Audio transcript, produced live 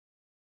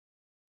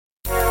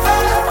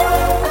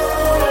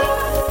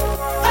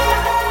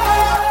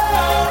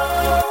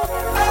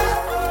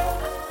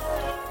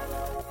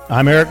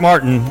I'm Eric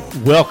Martin.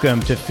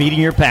 Welcome to Feeding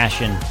Your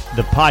Passion,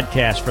 the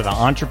podcast for the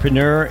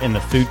entrepreneur and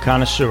the food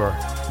connoisseur.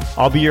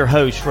 I'll be your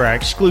host for our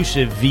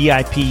exclusive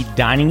VIP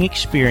dining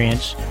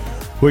experience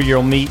where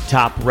you'll meet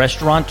top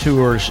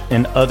restaurateurs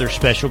and other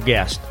special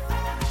guests.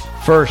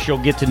 First, you'll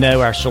get to know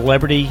our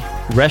celebrity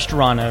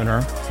restaurant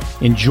owner,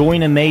 enjoy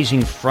an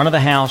amazing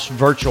front-of-the-house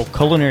virtual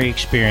culinary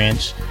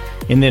experience,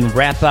 and then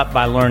wrap up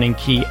by learning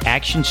key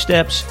action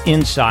steps,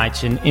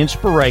 insights, and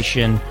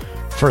inspiration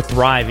for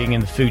thriving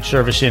in the food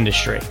service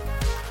industry.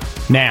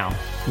 Now,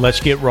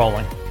 let's get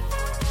rolling.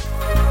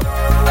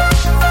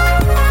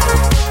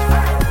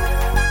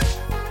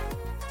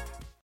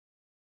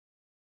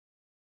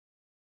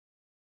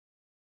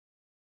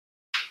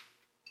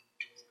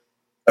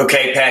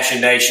 Okay,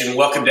 Passion Nation,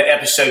 welcome to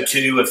episode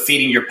 2 of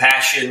Feeding Your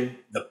Passion,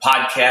 the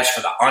podcast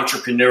for the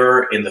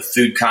entrepreneur and the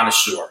food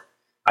connoisseur.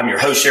 I'm your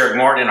host, Eric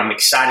Martin. I'm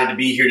excited to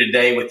be here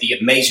today with the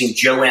amazing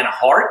Joanna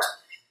Hart.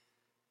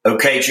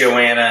 Okay,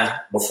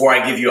 Joanna, before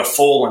I give you a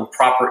full and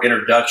proper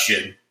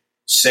introduction,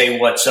 say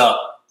what's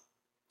up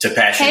to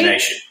Passion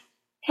Nation.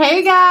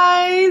 Hey,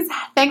 guys.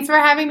 Thanks for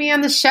having me on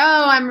the show.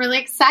 I'm really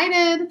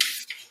excited.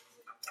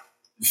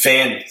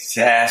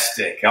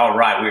 Fantastic. All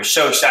right. We're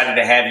so excited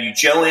to have you.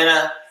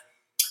 Joanna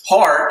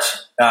Hart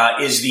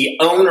is the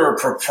owner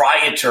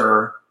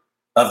proprietor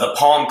of the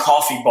Palm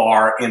Coffee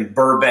Bar in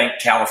Burbank,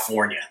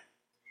 California.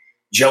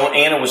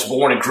 Joanna was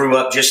born and grew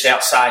up just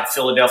outside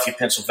Philadelphia,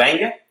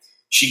 Pennsylvania.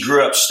 She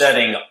grew up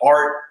studying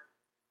art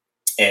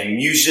and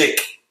music,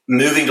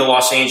 moving to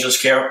Los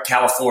Angeles,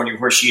 California,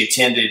 where she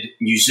attended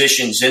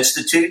Musicians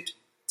Institute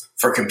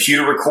for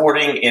computer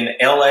recording and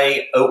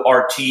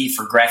LAORT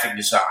for graphic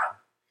design.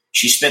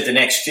 She spent the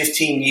next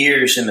 15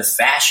 years in the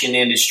fashion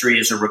industry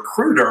as a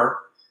recruiter,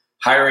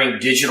 hiring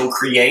digital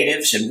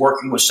creatives and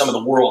working with some of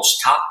the world's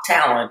top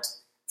talent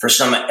for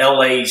some of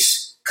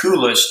LA's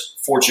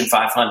coolest Fortune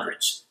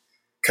 500s.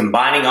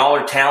 Combining all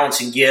her talents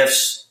and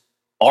gifts,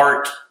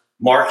 art,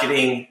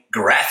 marketing,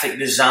 graphic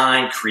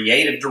design,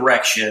 creative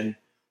direction,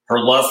 her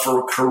love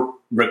for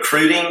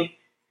recruiting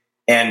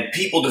and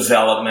people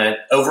development,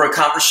 over a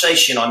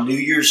conversation on New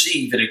Year's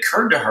Eve, it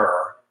occurred to her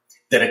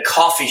that a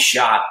coffee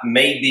shop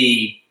may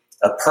be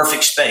a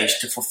perfect space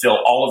to fulfill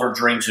all of her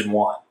dreams in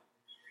one.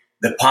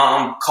 The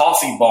Palm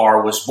Coffee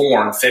Bar was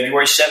born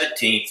February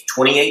 17th,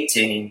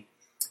 2018.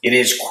 It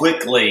has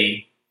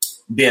quickly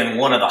been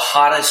one of the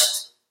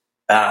hottest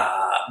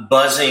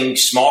buzzing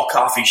small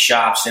coffee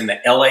shops in the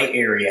LA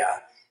area,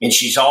 and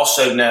she's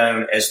also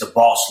known as the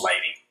Boss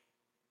Lady.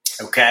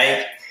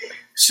 Okay,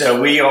 so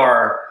we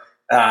are.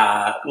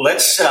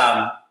 Let's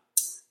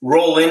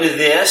roll into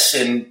this,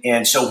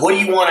 and so what do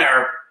you want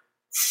our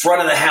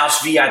front of the house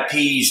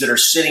VIPs that are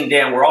sitting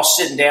down? We're all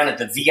sitting down at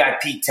the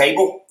VIP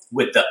table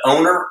with the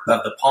owner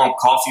of the Palm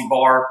Coffee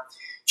Bar,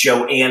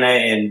 Joanna.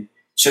 And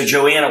so,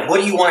 Joanna,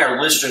 what do you want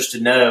our listeners to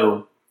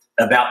know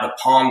about the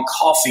Palm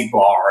Coffee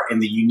Bar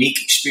and the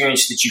unique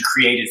experience that you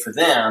created for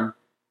them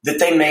that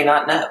they may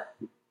not know?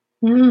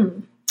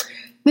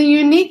 The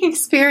unique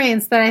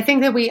experience that I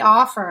think that we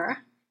offer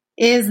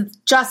is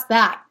just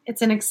that.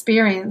 It's an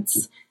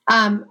experience.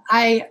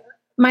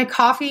 My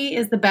coffee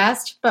is the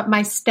best, but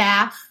my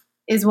staff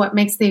is what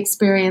makes the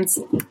experience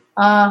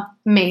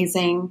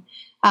amazing.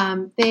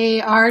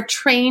 They are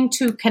trained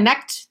to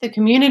connect the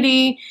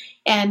community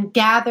and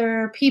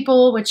gather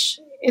people, which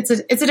it's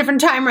a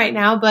different time right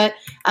now, but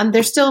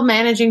they're still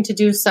managing to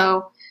do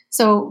so.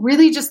 So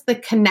really just the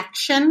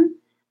connection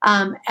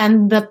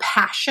and the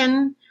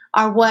passion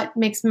are what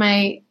makes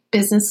my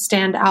business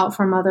stand out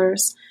from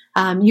others.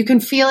 You can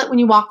feel it when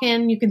you walk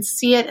in. You can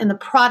see it in the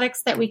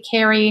products that we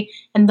carry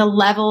and the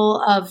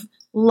level of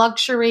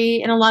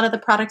luxury in a lot of the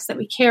products that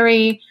we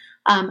carry.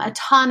 A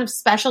ton of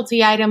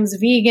specialty items,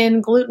 vegan,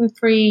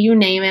 gluten-free, you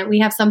name it. We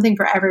have something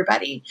for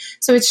everybody.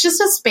 So it's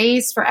just a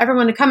space for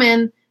everyone to come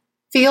in,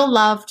 feel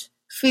loved,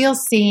 feel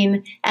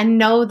seen, and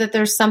know that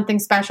there's something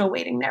special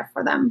waiting there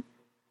for them.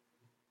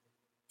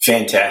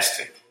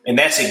 Fantastic. And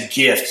that's a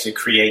gift to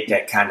create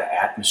that kind of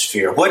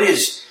atmosphere.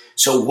 What's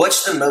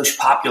the most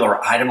popular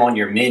item on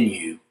your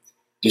menu?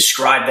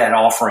 Describe that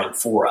offering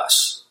for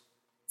us.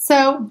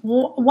 So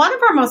one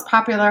of our most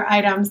popular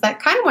items that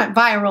kind of went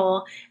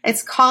viral,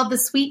 it's called the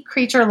Sweet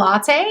Creature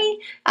Latte.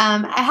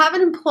 I have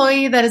an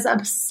employee that is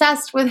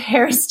obsessed with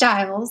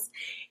hairstyles.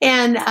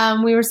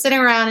 And we were sitting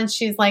around and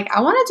she's like,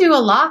 I want to do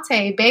a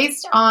latte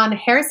based on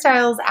Harry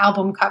Styles'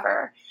 album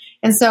cover.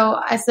 And so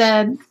I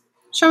said,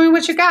 show me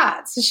what you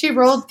got. So she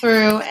rolled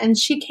through and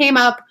she came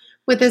up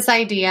with this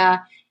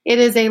idea. It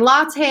is a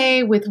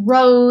latte with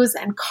rose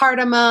and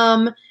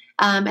cardamom,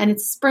 and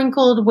it's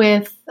sprinkled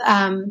with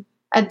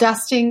a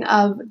dusting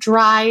of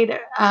dried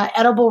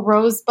edible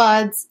rose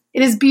buds.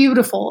 It is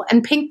beautiful,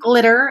 and pink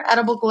glitter,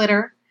 edible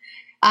glitter.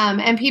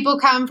 And people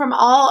come from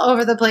all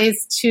over the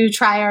place to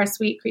try our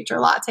Sweet Creature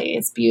Latte.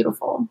 It's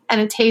beautiful,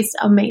 and it tastes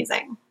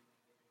amazing.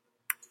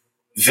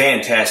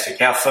 Fantastic.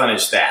 How fun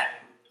is that?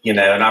 You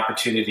know, an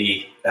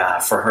opportunity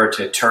for her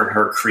to turn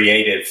her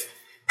creative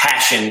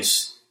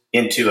passions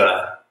into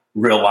a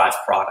real life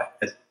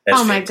product.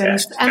 Oh my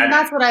goodness. And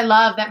that's what I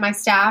love, that my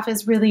staff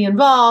is really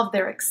involved.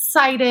 They're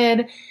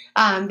excited.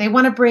 They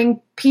want to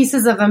bring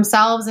pieces of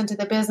themselves into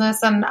the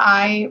business. And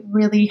I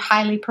really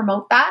highly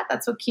promote that.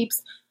 That's what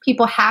keeps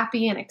people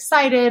happy and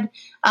excited.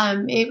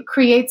 It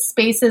creates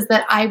spaces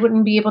that I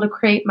wouldn't be able to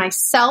create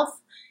myself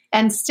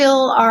and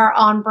still are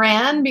on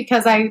brand,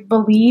 because I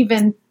believe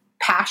in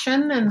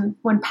passion. And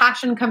when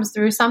passion comes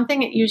through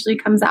something, it usually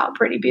comes out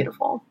pretty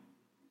beautiful.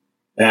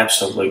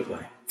 Absolutely.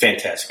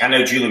 Fantastic. I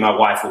know Julie, my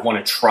wife, would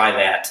want to try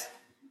that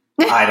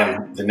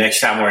item the next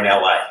time we're in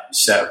LA.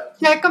 So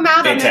check them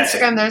out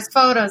fantastic. On Instagram. There's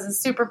photos. It's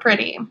super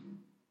pretty.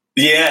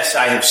 Yes,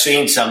 I have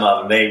seen some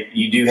of them.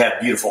 You do have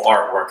beautiful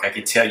artwork. I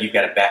can tell you've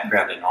got a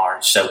background in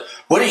art. So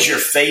what is your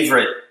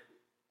favorite,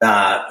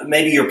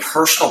 maybe your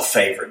personal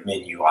favorite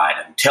menu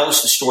item? Tell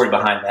us the story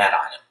behind that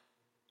item.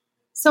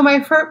 So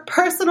my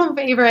personal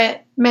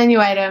favorite menu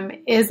item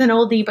is an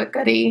oldie but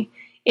goodie.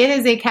 It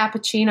is a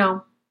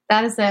cappuccino.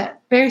 That is it.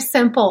 Very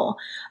simple.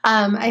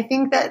 I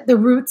think that the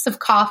roots of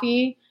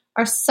coffee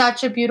are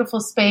such a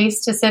beautiful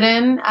space to sit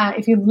in.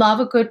 If you love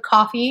a good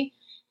coffee,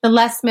 the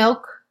less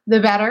milk, the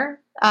better.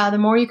 The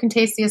more you can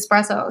taste the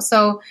espresso.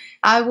 So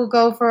I will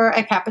go for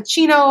a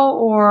cappuccino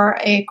or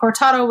a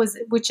cortado,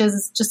 which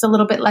is just a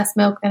little bit less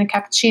milk than a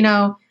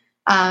cappuccino,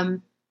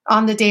 on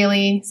the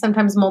daily,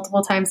 sometimes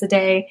multiple times a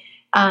day.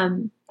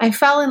 I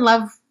fell in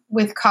love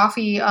with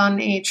coffee on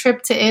a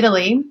trip to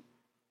Italy.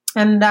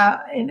 And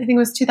I think it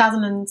was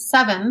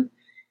 2007.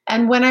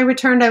 And when I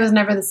returned, I was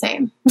never the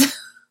same.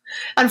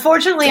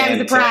 Unfortunately,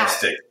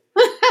 fantastic.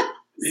 I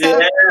was a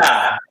brat.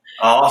 Yeah,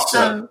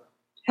 awesome.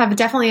 Have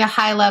definitely a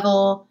high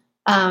level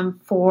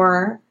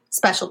for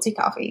specialty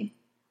coffee.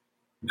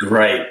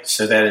 Great.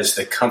 So that is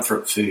the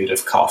comfort food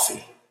of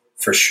coffee,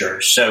 for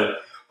sure. So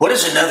what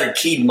is another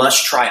key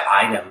must-try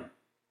item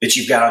that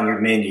you've got on your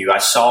menu? I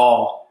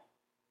saw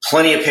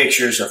plenty of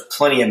pictures of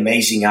plenty of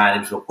amazing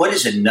items, but what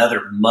is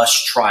another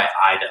must-try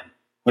item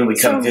when we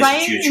come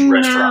visit you at your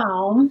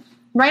restaurant?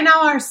 Right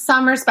now, our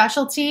summer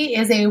specialty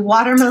is a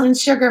watermelon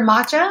sugar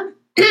matcha.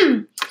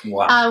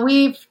 Wow.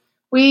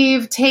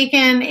 We've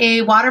taken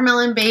a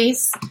watermelon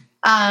base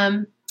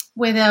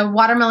with a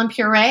watermelon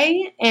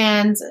puree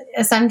and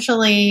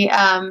essentially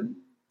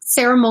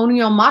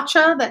ceremonial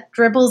matcha that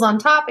dribbles on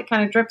top. It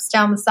kind of drips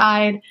down the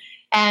side.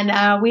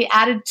 And we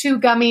added 2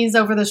 gummies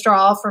over the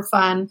straw for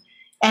fun.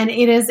 And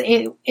it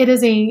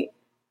is a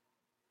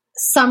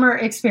summer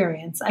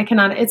experience.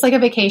 It's like a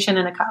vacation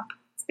in a cup.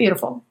 It's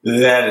beautiful.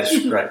 That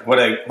is right. What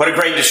a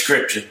great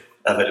description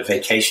of it, a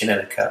vacation in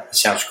a cup. It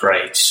sounds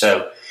great.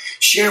 So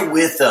share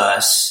with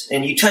us,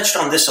 and you touched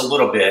on this a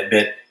little bit,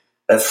 but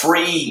a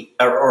free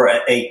or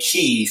a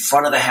key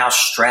front of the house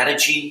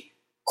strategy,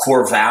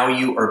 core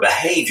value, or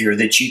behavior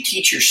that you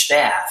teach your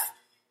staff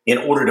in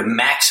order to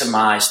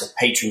maximize the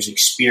patron's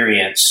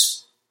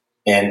experience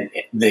and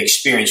the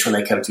experience when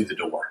they come through the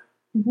door.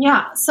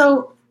 Yeah.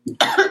 So,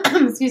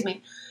 excuse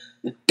me.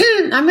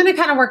 I'm going to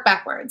kind of work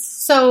backwards.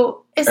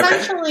 So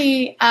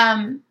essentially,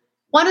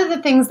 one of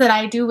the things that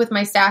I do with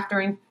my staff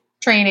during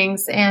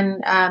trainings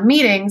and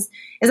meetings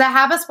is I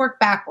have us work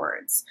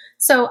backwards.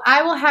 So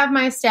I will have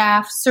my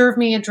staff serve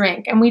me a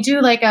drink, and we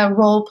do like a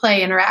role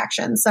play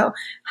interaction. So,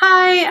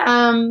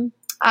 hi,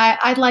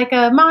 I'd like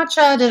a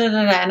matcha,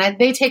 and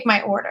they take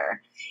my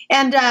order.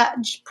 And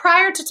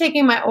prior to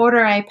taking my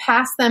order, I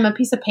pass them a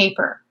piece of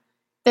paper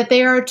that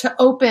they are to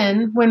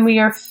open when we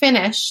are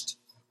finished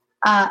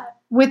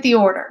with the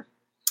order.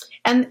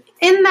 And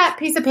in that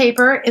piece of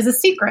paper is a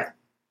secret.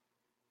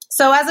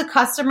 So as a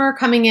customer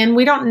coming in,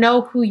 we don't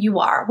know who you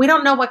are. We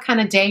don't know what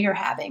kind of day you're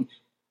having.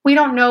 We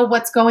don't know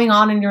what's going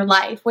on in your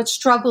life, what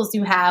struggles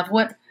you have,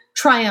 what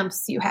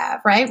triumphs you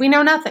have, right? We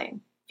know nothing.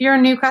 If you're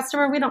a new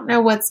customer, we don't know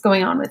what's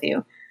going on with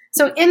you.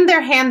 So in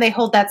their hand, they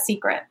hold that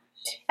secret.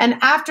 And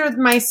after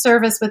my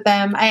service with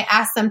them, I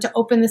ask them to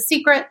open the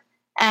secret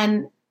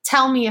and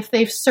tell me if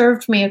they've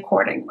served me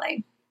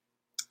accordingly.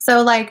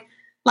 So like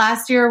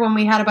last year when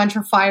we had a bunch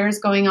of fires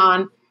going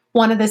on,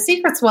 one of the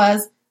secrets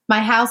was my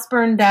house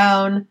burned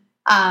down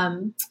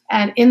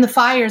and in the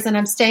fires, and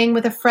I'm staying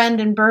with a friend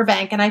in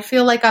Burbank, and I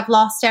feel like I've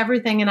lost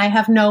everything and I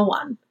have no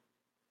one.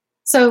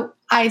 So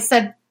I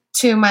said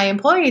to my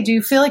employee, do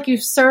you feel like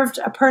you've served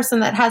a person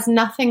that has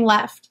nothing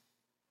left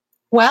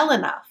well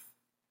enough?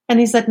 And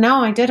he said,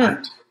 no, I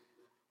didn't.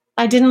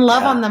 I didn't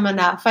love on them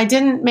enough. I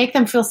didn't make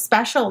them feel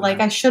special. Like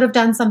I should have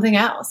done something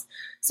else.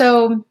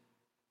 So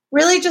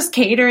really just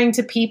catering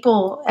to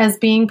people as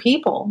being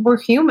people. We're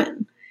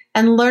human.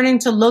 And learning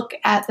to look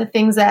at the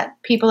things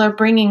that people are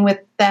bringing with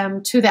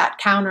them to that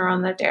counter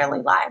on their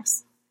daily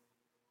lives.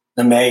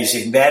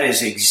 Amazing. That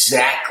is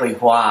exactly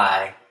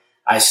why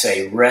I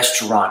say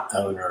restaurant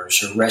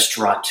owners or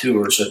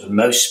restaurateurs are the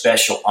most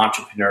special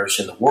entrepreneurs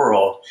in the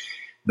world,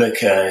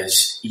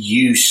 because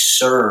you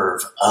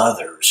serve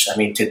others. I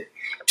mean,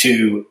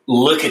 to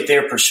look at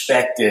their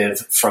perspective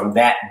from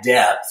that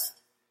depth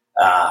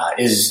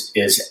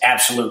is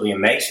absolutely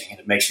amazing, and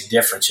it makes a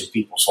difference in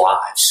people's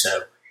lives.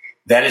 So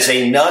that is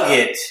a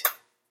nugget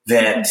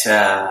that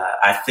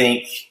I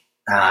think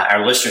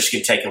our listeners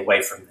can take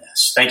away from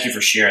this. Thank you for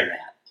sharing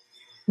that.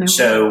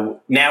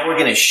 So now we're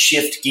going to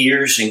shift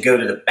gears and go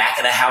to the back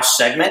of the house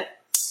segment.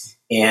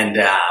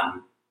 And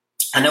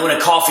I know in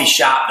a coffee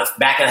shop, the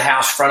back of the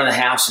house, front of the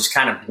house is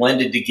kind of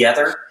blended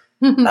together.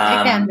 It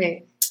can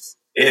be.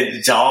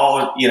 It's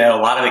all, a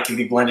lot of it can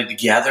be blended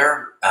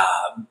together.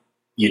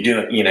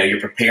 You're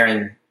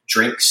preparing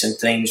drinks and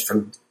things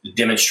from the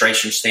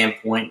demonstration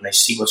standpoint, and they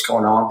see what's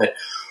going on. But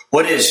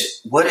what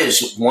is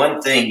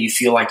one thing you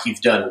feel like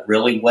you've done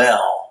really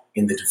well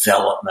in the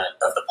development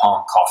of the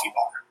Palm Coffee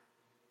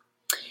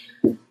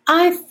Bar?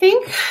 I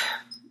think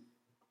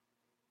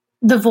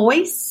the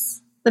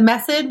voice, the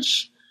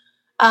message,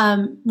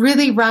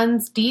 really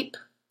runs deep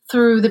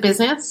through the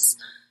business.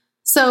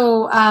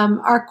 So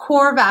our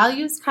core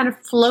values kind of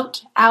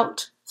float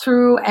out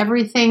through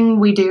everything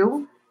we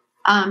do.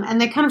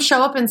 And they kind of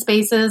show up in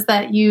spaces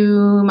that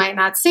you might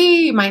not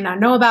see, you might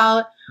not know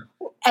about,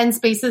 and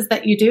spaces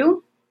that you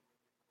do.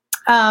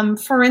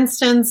 For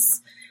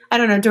instance, I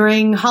don't know,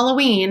 during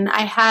Halloween,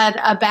 I had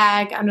a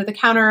bag under the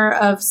counter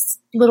of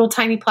little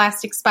tiny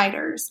plastic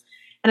spiders.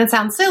 And it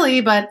sounds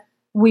silly, but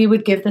we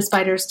would give the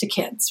spiders to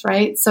kids,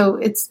 right? So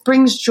it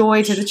brings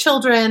joy to the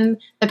children.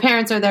 The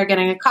parents are there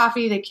getting a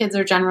coffee. The kids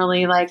are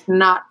generally like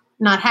not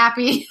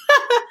happy.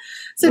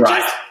 So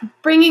right. Just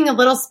bringing a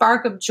little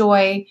spark of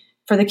joy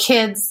for the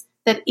kids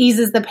that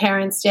eases the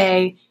parents'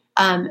 day,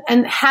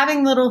 and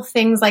having little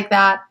things like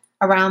that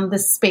around the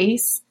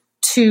space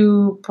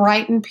to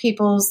brighten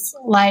people's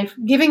life,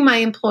 giving my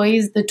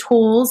employees the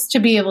tools to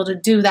be able to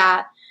do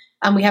that.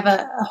 We have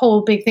a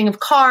whole big thing of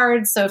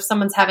cards. So if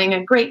someone's having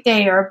a great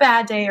day or a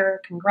bad day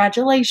or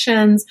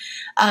congratulations,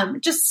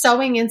 just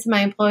sewing into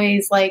my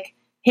employees like,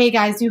 hey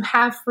guys, you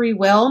have free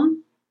will.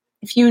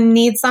 If you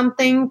need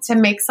something to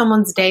make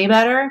someone's day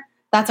better,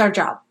 that's our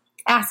job.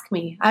 Ask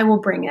me, I will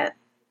bring it.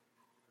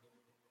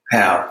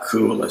 How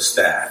cool is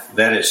that?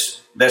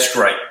 That's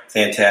great.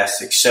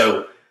 Fantastic.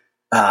 So,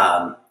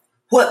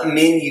 what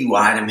menu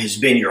item has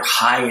been your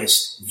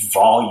highest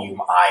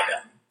volume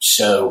item?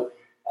 So,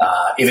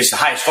 if it's the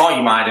highest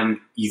volume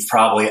item, you've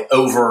probably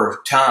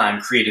over time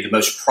created the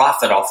most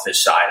profit off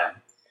this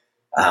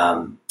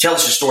item. Tell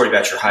us a story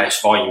about your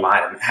highest volume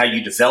item, how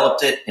you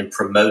developed it and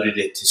promoted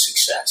it to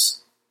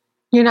success.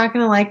 You're not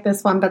going to like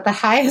this one, but the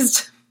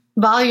highest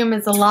volume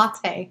is a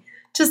latte,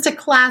 just a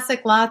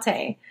classic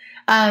latte.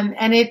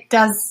 And it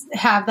does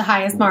have the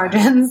highest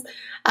margins.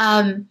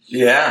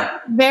 Yeah.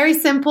 Very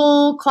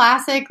simple,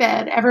 classic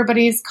that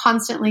everybody's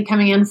constantly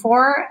coming in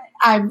for.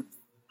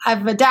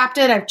 I've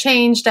adapted, I've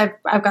changed,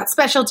 I've got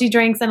specialty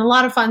drinks and a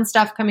lot of fun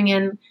stuff coming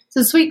in.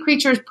 So Sweet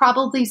Creature is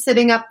probably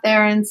sitting up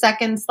there in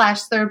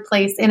second/third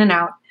place, in and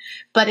out.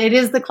 But it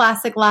is the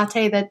classic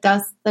latte that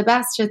does the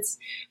best. It's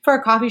for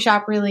a coffee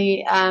shop,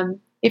 really.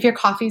 If your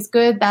coffee's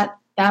good, that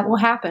will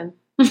happen.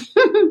 It's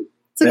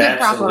a good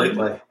problem.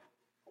 Absolutely.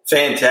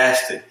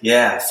 Fantastic.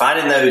 Yeah.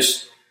 Finding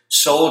those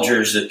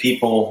soldiers that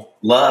people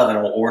love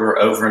and will order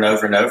over and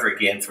over and over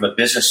again from a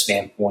business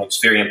standpoint is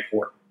very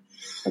important.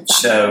 Exactly.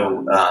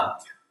 So,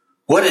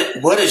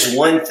 what is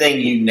one thing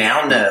you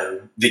now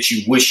know that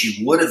you wish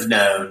you would have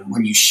known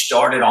when you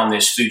started on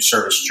this food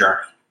service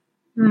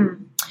journey?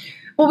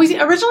 Well, we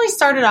originally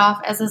started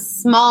off as a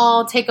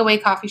small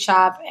takeaway coffee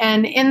shop.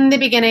 And in the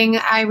beginning,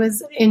 I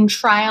was in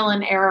trial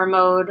and error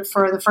mode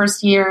for the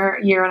first year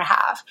and a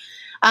half.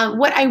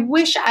 What I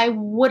wish I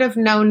would have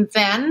known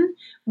then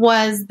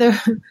was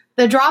the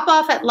drop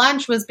off at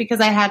lunch was because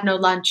I had no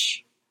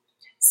lunch.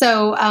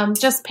 So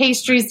just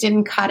pastries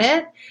didn't cut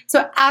it.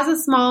 So as a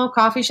small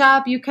coffee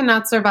shop, you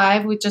cannot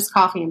survive with just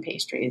coffee and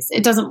pastries.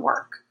 It doesn't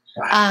work.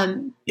 Right.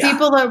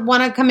 People that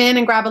want to come in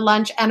and grab a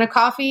lunch and a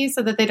coffee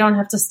so that they don't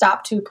have to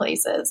stop two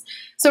places.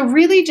 So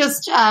really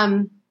just,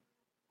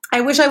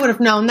 I wish I would have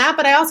known that,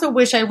 but I also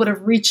wish I would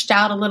have reached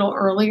out a little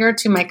earlier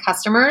to my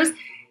customers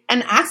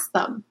and asked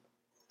them,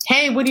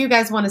 hey, what do you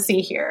guys want to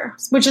see here?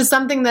 Which is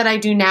something that I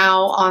do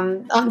now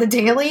on the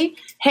daily.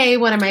 Hey,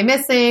 what am I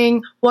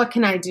missing? What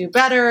can I do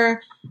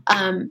better?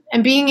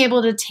 And being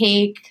able to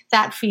take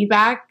that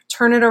feedback,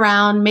 turn it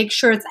around, make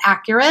sure it's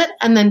accurate,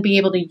 and then be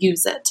able to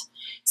use it.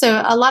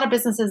 So a lot of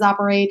businesses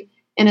operate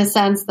in a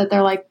sense that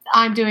they're like,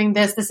 I'm doing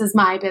this. This is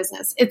my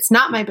business. It's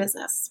not my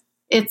business.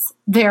 It's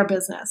their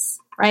business,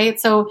 right?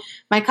 So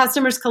my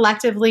customers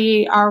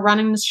collectively are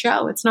running the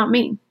show. It's not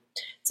me.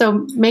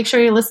 So make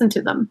sure you listen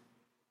to them.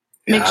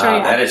 Make sure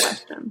you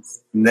ask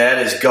questions. That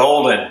is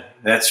golden.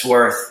 That's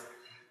worth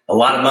a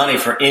lot of money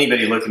for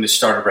anybody looking to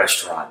start a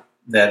restaurant.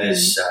 That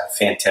is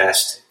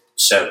fantastic.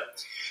 So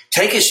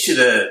take us to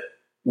the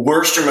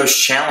worst or most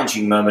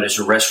challenging moment as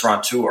a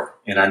restaurateur.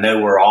 And I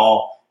know we're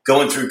all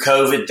going through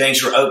COVID.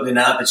 Things are opening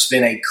up. It's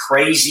been a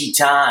crazy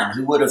time.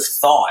 Who would have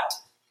thought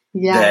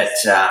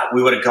that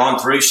we would have gone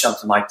through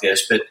something like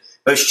this? But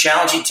most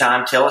challenging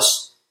time, tell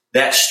us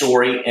that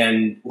story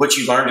and what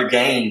you learned or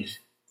gained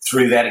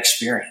through that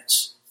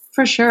experience.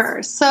 For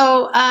sure.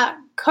 So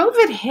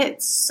COVID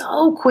hit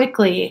so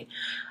quickly.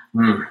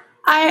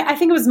 I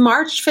think it was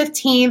March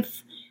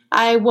 15th.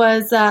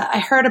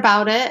 I heard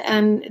about it,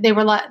 and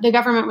the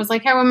government was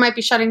like, hey, we might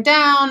be shutting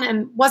down,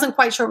 and wasn't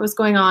quite sure what was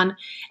going on.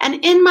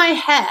 And in my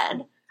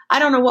head, I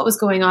don't know what was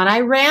going on.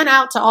 I ran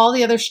out to all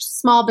the other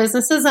small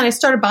businesses and I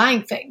started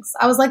buying things.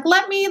 I was like,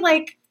 let me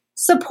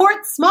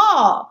support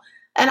small.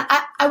 And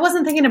I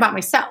wasn't thinking about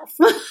myself.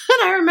 And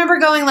I remember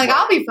going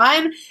I'll be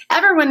fine.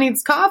 Everyone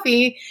needs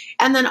coffee.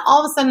 And then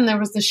all of a sudden there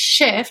was this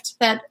shift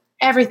that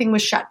everything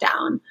was shut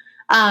down.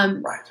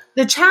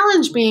 The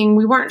challenge being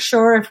we weren't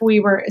sure if we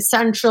were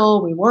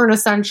essential, we weren't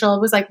essential. It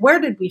was where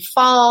did we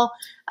fall?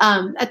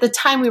 At the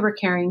time we were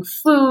carrying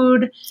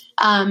food.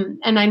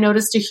 And I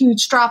noticed a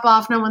huge drop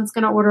off. No one's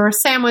going to order a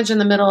sandwich in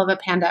the middle of a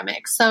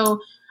pandemic. So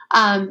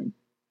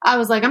I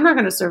was I'm not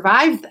going to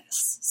survive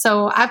this.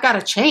 So I've got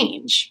to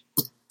change.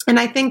 And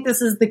I think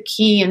this is the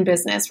key in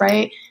business,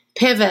 right?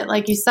 Pivot.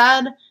 Like you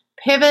said,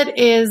 pivot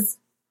is,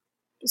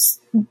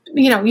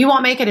 you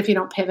won't make it if you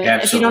don't pivot,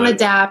 Absolutely. If you don't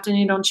adapt and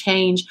you don't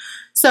change.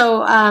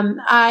 So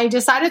I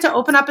decided to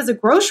open up as a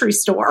grocery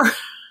store.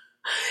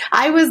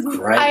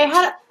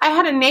 I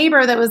had a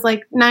neighbor that was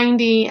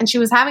 90 and she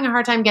was having a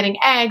hard time getting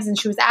eggs and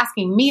she was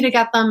asking me to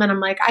get them. And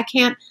I'm I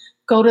can't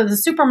go to the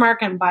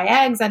supermarket and buy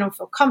eggs. I don't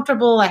feel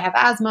comfortable. I have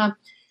asthma.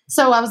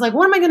 So I was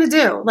what am I going to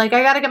do? I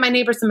got to get my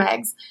neighbor some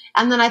eggs.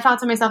 And then I thought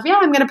to myself,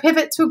 I'm going to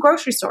pivot to a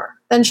grocery store.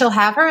 Then she'll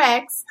have her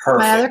eggs.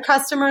 Perfect. My other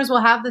customers will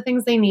have the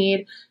things they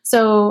need.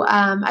 So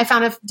I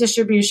found a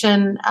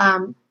distribution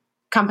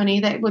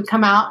company that would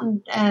come out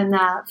and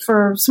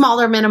for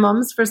smaller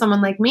minimums for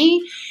someone like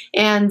me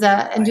and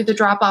do the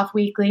drop off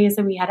weekly.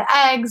 So we had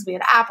eggs, we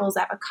had apples,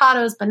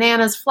 avocados,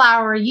 bananas,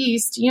 flour,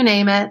 yeast, you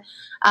name it.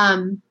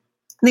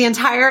 The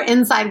entire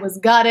inside was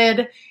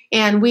gutted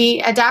and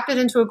we adapted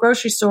into a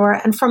grocery store.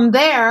 And from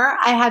there,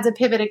 I had to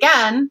pivot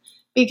again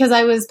because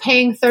I was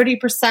paying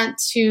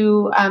 30%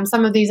 to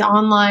some of these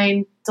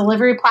online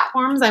delivery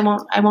platforms. I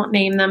won't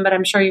name them, but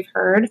I'm sure you've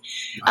heard.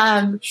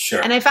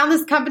 Sure. And I found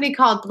this company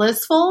called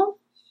Blissful.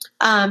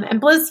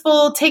 And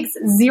Blissful takes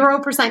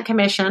 0%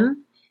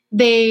 commission.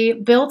 They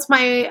built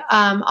my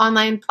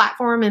online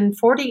platform in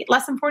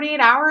less than 48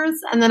 hours.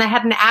 And then I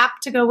had an app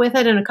to go with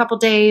it in a couple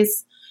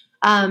days.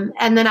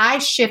 And then I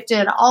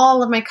shifted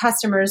all of my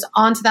customers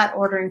onto that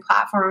ordering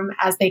platform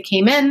as they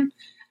came in.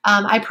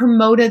 I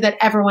promoted that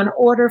everyone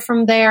order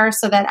from there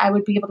so that I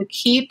would be able to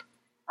keep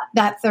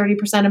that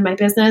 30% of my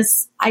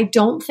business. I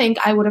don't think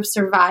I would have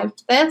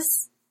survived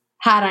this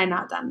had I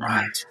not done that.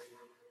 Right.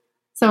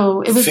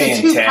 So it was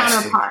Fantastic. the two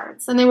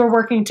counterparts and they were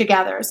working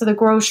together. So the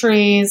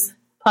groceries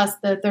plus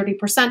the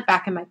 30%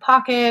 back in my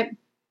pocket.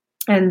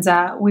 And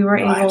we were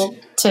able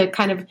to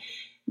kind of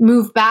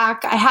move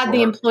back. I had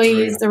the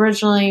employees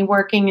originally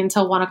working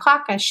until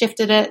 1:00. I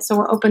shifted it. So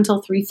we're open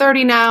till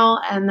 3:30 now.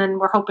 And then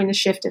we're hoping to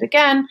shift it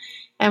again.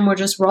 And we're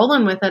just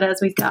rolling with it as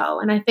we go.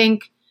 And I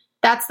think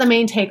that's the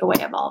main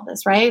takeaway of all of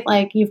this, right?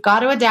 You've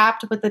got to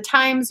adapt with the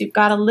times. You've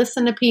got to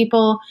listen to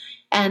people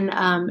and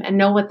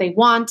know what they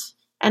want.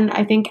 And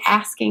I think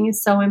asking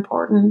is so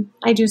important.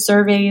 I do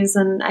surveys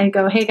and I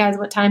go, hey guys,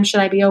 what time should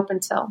I be open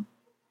till?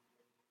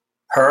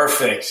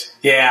 Perfect.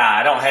 Yeah,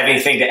 I don't have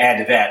anything to add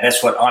to that.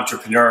 That's what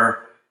entrepreneurship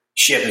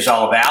is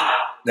all about.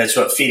 That's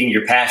what feeding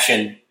your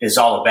passion is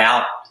all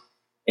about.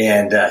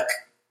 And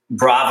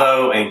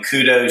bravo and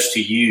kudos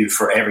to you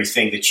for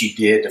everything that you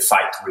did to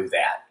fight through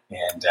that.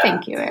 And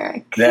thank you,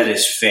 Eric. That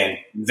is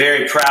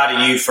very proud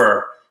of you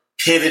for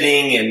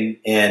pivoting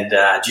and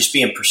just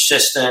being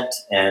persistent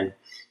and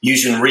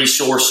using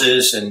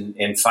resources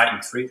and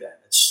fighting through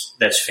that.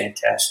 That's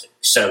fantastic.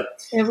 So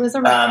it was a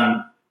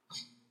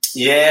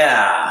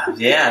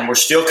and we're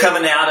still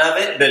coming out of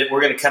it, but we're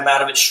going to come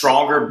out of it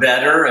stronger,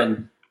 better,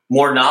 and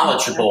more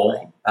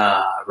knowledgeable,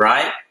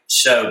 right?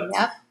 So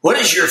what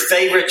is your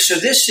favorite?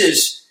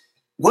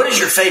 What is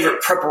your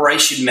favorite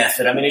preparation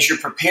method? I mean, as you're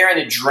preparing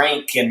a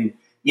drink and,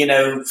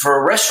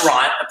 for a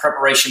restaurant, a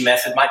preparation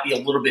method might be a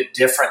little bit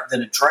different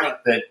than a drink,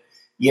 but,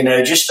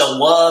 just the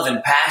love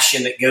and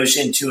passion that goes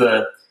into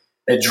a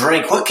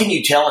drink. What can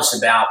you tell us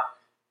about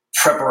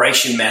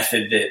preparation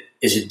method that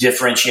is a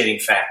differentiating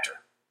factor?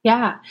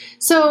 Yeah.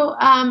 So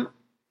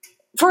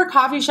for a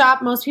coffee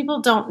shop, most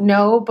people don't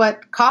know,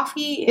 but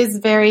coffee is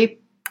very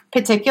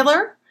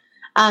particular.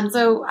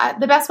 So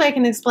the best way I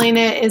can explain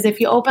it is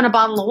if you open a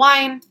bottle of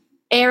wine,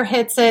 air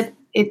hits it,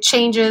 it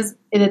changes,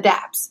 it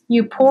adapts.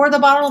 You pour the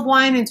bottle of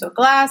wine into a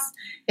glass,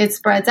 it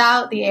spreads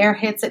out, the air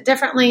hits it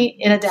differently,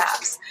 it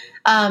adapts.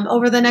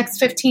 Over the next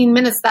 15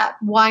 minutes, that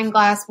wine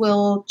glass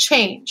will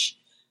change.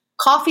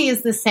 Coffee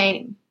is the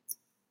same.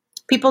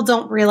 People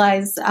don't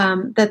realize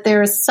that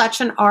there is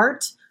such an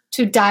art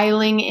to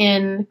dialing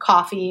in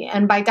coffee.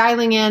 And by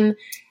dialing in,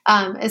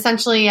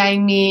 essentially, I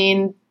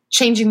mean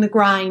changing the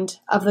grind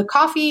of the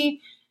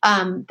coffee,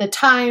 the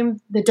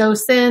time, the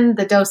dose in,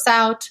 the dose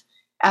out.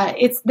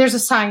 There's a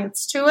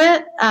science to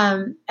it.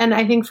 And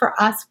I think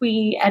for us,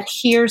 we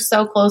adhere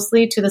so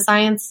closely to the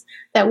science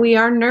that we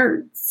are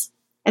nerds.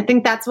 I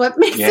think that's what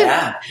makes it.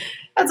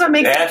 That's what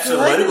makes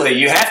absolutely. it good.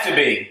 You have to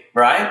be,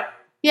 right?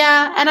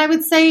 Yeah. And I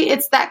would say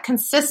it's that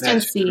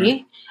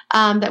consistency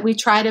that we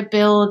try to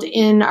build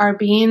in our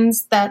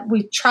beans, that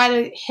we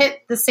try to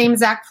hit the same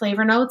exact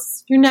flavor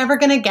notes. You're never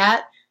going to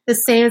get the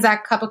same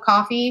exact cup of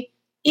coffee,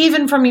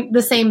 even from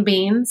the same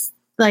beans.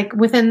 like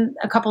within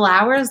a couple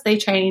hours, they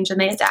change and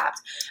they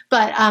adapt.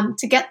 But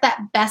to get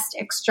that best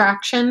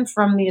extraction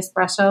from the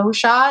espresso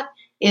shot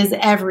is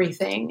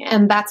everything.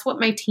 And that's what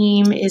my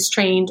team is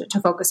trained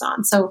to focus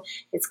on. So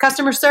it's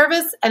customer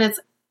service and it's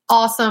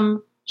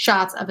awesome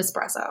shots of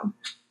espresso.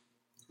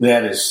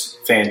 That is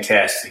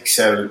fantastic.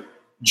 So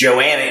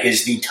Joanna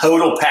is the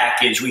total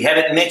package. We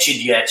haven't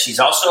mentioned yet. She's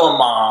also a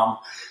mom.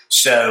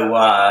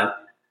 So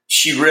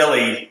she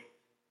really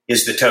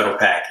is the total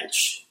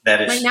package.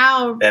 That is right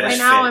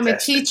now I'm a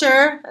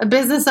teacher, a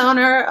business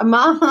owner, a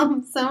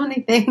mom, so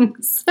many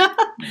things.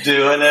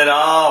 Doing it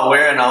all,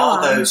 wearing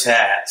all those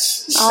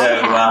hats.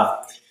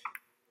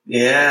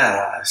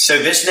 Yeah. So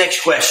this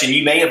next question,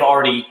 you may have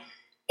already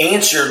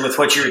answered with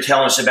what you were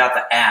telling us about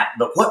the app,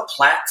 but what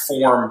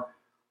platform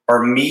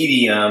or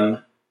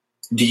medium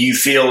do you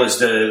feel is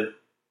the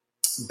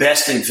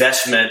best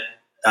investment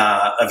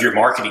of your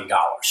marketing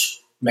dollars?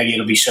 Maybe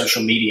it'll be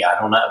social media.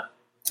 I don't know.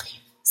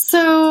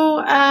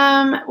 So,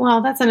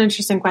 well, that's an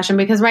interesting question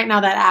because right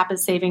now that app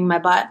is saving my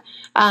butt.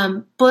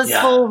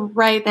 Blissful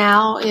right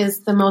now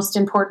is the most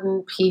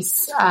important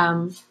piece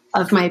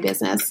of my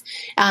business.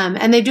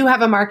 And they do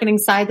have a marketing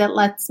side that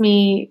lets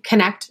me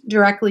connect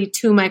directly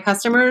to my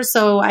customers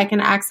so I can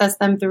access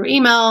them through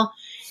email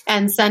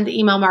and send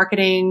email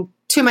marketing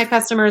to my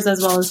customers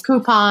as well as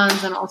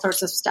coupons and all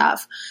sorts of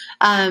stuff.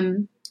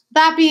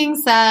 That being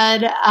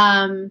said,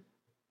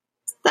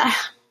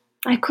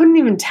 I couldn't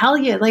even tell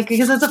you,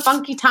 because it's a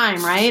funky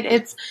time, right?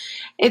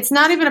 It's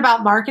not even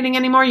about marketing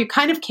anymore. You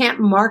kind of can't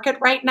market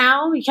right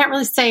now. You can't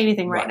really say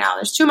anything right now.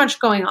 There's too much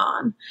going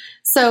on.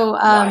 So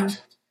I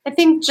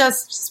think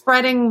just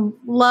spreading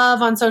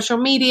love on social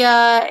media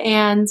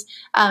and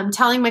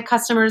telling my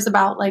customers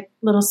about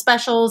little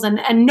specials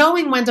and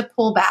knowing when to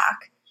pull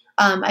back,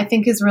 I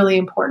think is really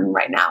important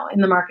right now in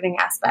the marketing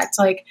aspect.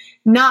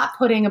 Not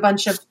putting a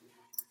bunch of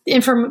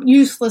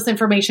useless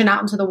information out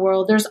into the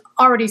world. There's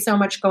already so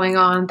much going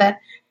on that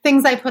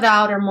things I put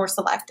out are more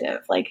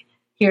selective.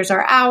 Here's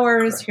our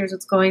hours, here's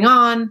what's going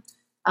on.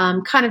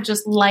 Kind of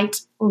just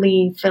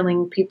lightly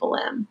filling people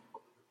in.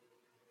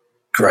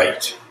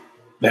 Great.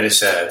 That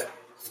is a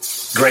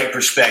great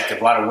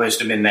perspective. A lot of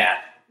wisdom in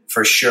that,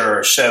 for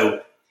sure.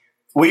 So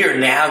we are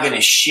now going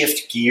to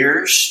shift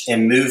gears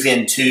and move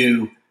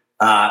into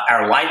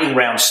our lightning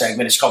round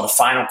segment. It's called the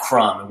Final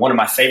Crumb. And one of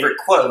my favorite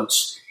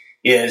quotes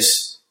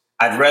is,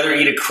 I'd rather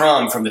eat a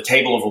crumb from the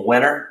table of a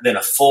winner than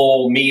a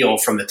full meal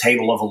from the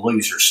table of a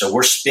loser. So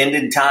we're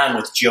spending time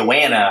with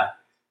Joanna,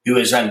 who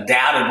is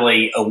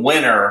undoubtedly a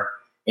winner.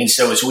 And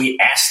so as we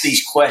ask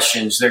these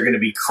questions, they're going to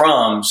be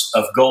crumbs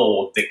of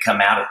gold that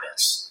come out of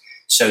this.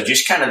 So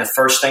just kind of the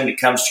first thing that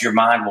comes to your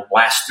mind, we'll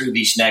blast through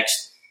these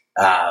next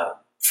 4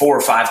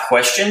 or 5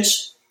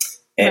 questions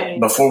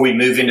before we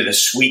move into the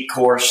sweet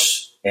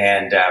course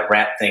and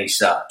wrap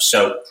things up.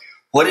 So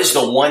what is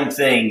the one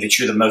thing that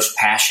you're the most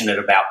passionate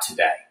about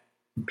today?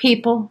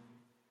 People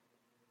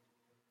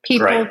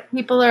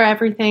are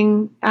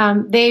everything.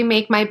 They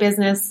make my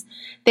business,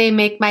 they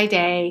make my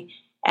day,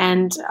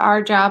 and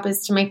our job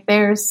is to make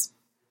theirs.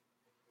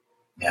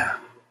 Yeah.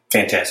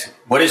 Fantastic.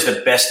 What is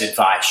the best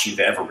advice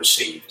you've ever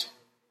received?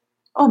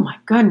 Oh my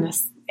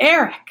goodness,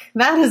 Eric,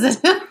 that is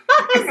a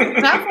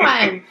tough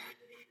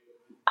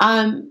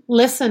one.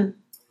 Listen.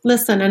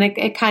 And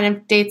it kind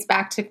of dates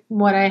back to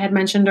what I had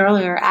mentioned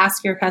earlier.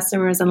 Ask your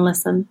customers and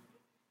listen.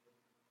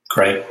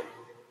 Great.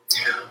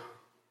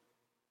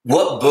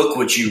 What book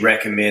would you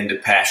recommend to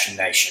Passion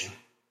Nation?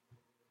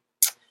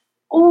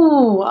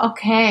 Oh,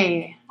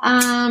 okay.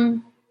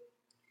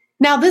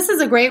 Now, this is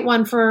a great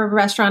one for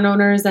restaurant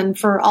owners and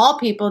for all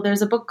people.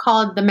 There's a book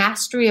called The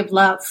Mastery of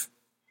Love.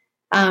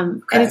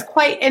 And it's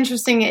quite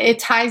interesting. It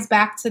ties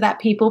back to that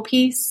people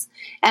piece.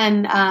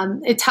 And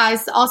it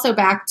ties also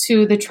back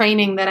to the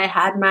training that I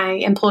had my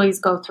employees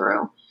go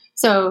through.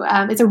 So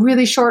it's a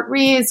really short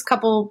read. It's a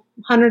couple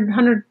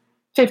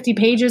 150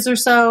 pages or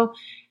so.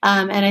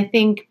 And I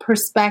think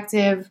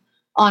perspective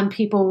on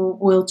people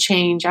will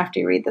change after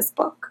you read this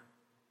book.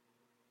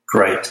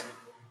 Great.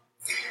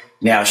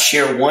 Now,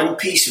 share one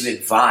piece of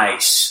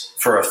advice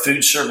for a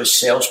food service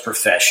sales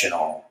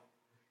professional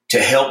to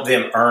help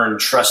them earn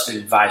trusted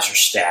advisor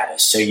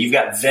status. So you've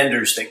got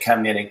vendors that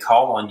come in and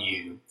call on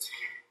you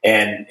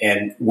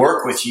and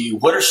work with you.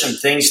 What are some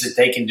things that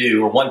they can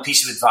do, or one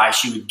piece of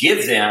advice you would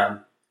give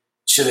them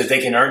so that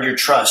they can earn your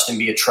trust and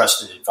be a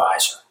trusted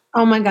advisor?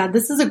 Oh my God,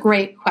 this is a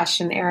great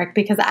question, Eric,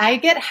 because I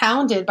get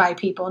hounded by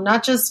people,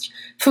 not just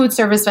food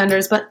service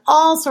vendors, but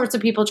all sorts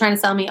of people trying to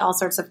sell me all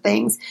sorts of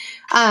things.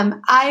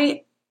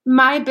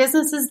 My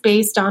business is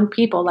based on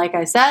people, like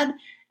I said,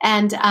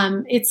 and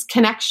it's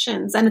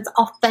connections, and it's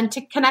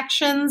authentic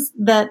connections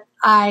that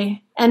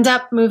I end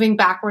up moving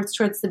backwards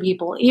towards the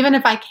people. Even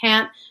if I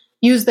can't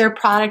use their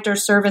product or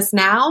service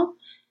now,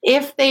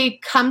 if they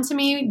come to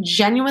me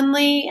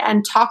genuinely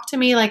and talk to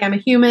me like I'm a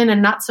human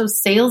and not so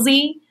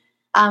salesy,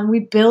 we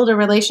build a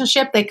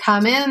relationship. They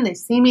come in, they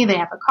see me, they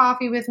have a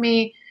coffee with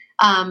me.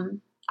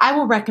 I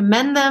will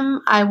recommend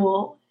them. I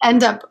will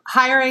end up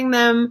hiring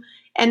them.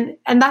 And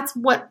that's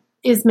what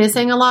is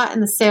missing a lot in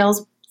the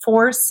sales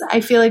force.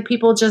 I feel like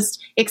people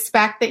just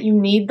expect that you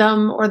need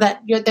them or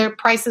that their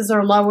prices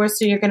are lower,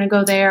 so you're going to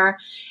go there.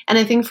 And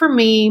I think for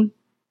me,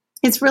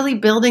 it's really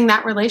building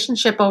that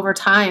relationship over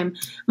time.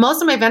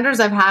 Most of my vendors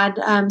I've had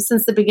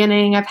since the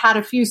beginning, I've had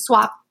a few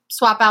swap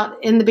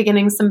out in the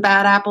beginning, some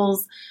bad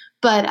apples.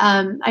 But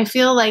I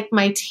feel like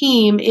my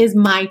team is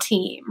my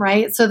team,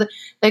 right? So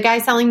the guy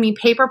selling me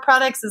paper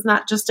products is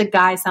not just a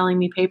guy selling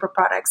me paper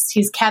products.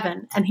 He's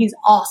Kevin, and he's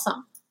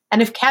awesome.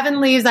 And if Kevin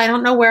leaves, I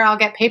don't know where I'll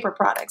get paper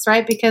products,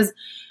 right? Because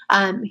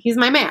he's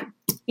my man.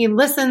 He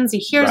listens. He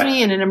hears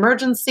me in an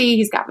emergency.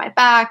 He's got my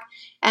back.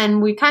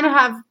 And we kind of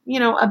have,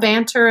 a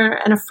banter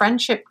and a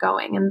friendship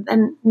going.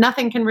 And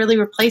nothing can really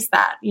replace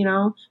that,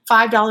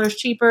 $5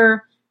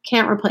 cheaper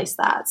can't replace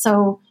that.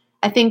 So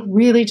I think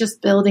really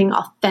just building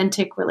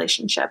authentic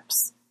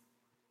relationships.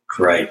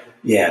 Great.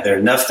 Yeah, there are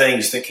enough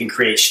things that can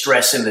create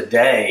stress in the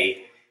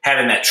day.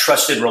 Having that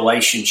trusted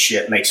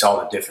relationship makes all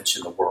the difference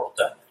in the world,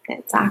 doesn't it?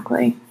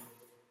 Exactly.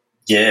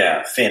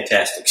 Yeah,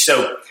 fantastic.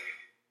 So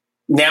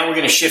now we're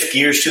going to shift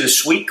gears to the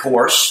sweet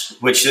course,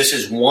 which this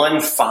is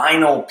one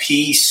final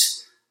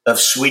piece of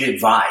sweet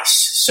advice.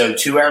 So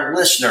to our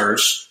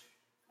listeners,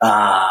 we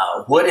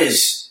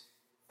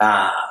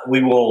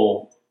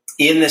will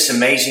end this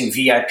amazing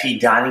VIP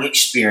dining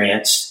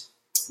experience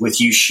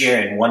with you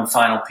sharing one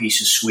final piece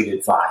of sweet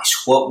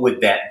advice. What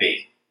would that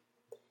be?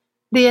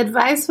 The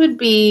advice would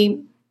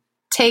be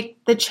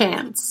take the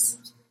chance.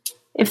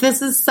 If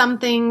this is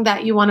something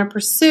that you want to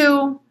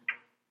pursue,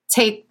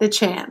 take the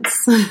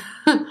chance.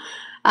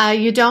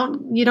 You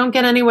don't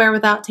get anywhere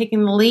without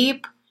taking the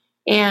leap.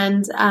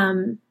 And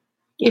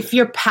if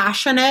you're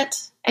passionate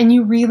and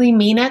you really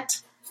mean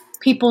it,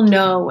 people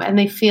know and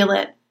they feel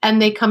it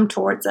and they come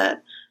towards it.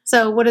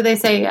 So what do they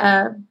say?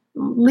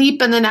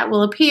 Leap and the net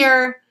will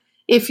appear.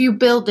 If you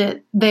build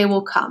it, they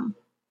will come.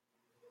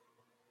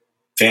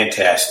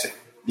 Fantastic.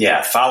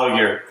 Yeah. Follow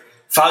your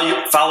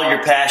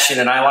passion.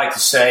 And I like to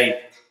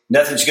say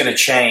nothing's going to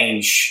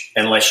change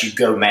unless you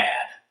go mad,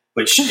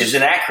 which is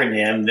an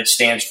acronym that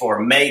stands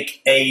for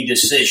make a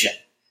decision.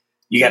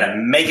 You got to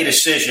make a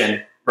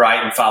decision,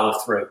 right, and follow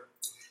through.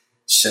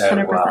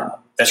 So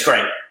that's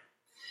great.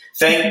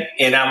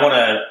 And I want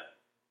to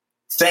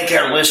thank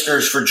our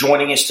listeners for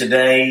joining us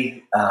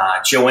today.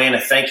 Joanna,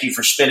 thank you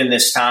for spending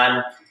this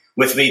time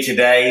with me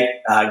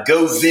today.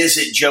 Go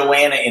visit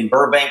Joanna in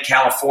Burbank,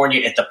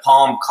 California at the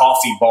Palm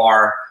Coffee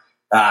Bar.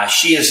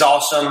 She is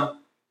awesome.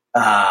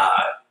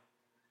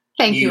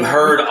 Thank you.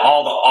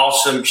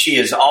 She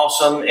is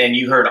awesome. And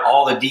you heard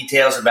all the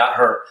details about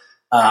her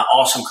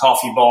awesome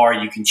coffee bar.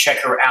 You can check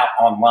her out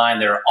online.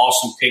 There are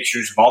awesome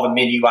pictures of all the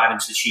menu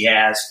items that she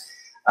has.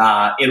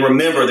 And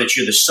remember that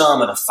you're the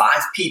sum of the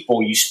 5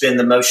 people you spend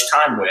the most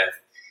time with.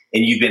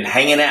 And you've been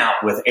hanging out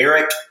with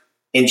Eric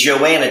and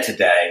Joanna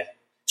today.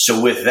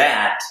 So with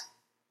that,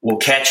 we'll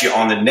catch you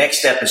on the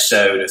next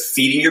episode of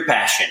Feeding Your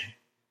Passion.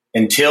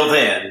 Until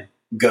then,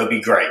 go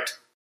be great.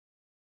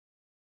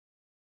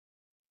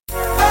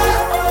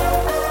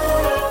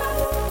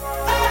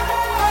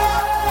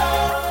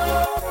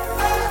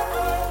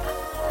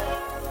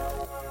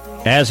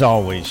 As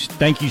always,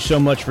 thank you so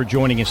much for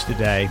joining us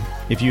today.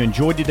 If you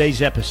enjoyed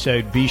today's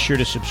episode, be sure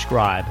to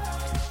subscribe.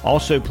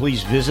 Also,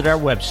 please visit our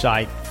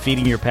website,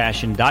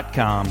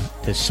 feedingyourpassion.com,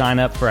 to sign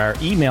up for our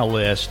email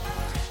list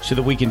so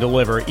that we can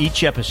deliver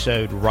each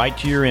episode right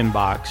to your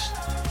inbox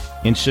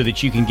and so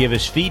that you can give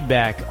us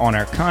feedback on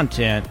our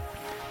content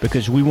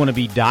because we want to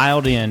be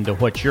dialed in to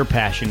what you're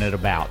passionate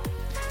about.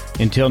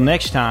 Until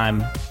next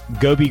time,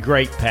 go be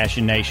great,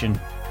 Passion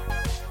Nation.